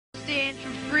stands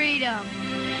for freedom,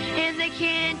 and they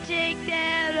can't take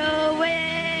that away.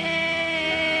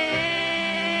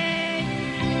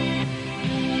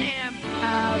 And I'm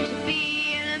proud to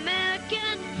be an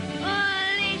American, or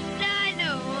at least I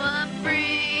know I'm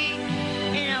free.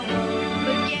 And I won't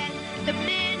forget the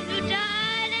men who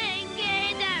died and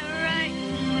gave that right.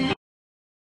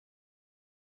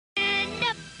 Stand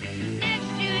up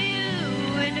next to you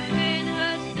and defend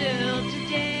her still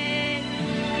today.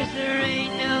 'Cause there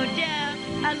ain't no doubt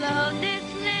I love this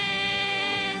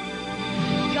land.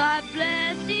 God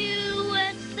bless you,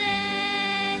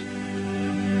 USA.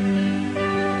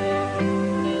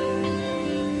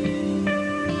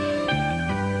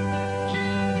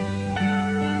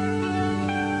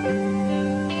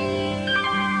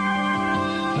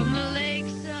 From the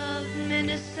lakes of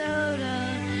Minnesota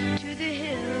to the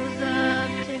hills of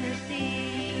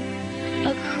Tennessee,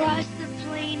 across the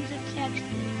plains of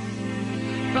Texas,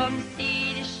 from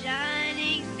sea to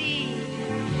shining sea,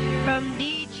 from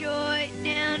Detroit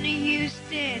down to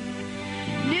Houston,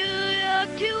 New York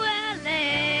to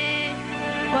LA.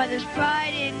 Why, there's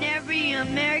pride in every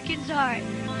American's heart,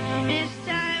 and it's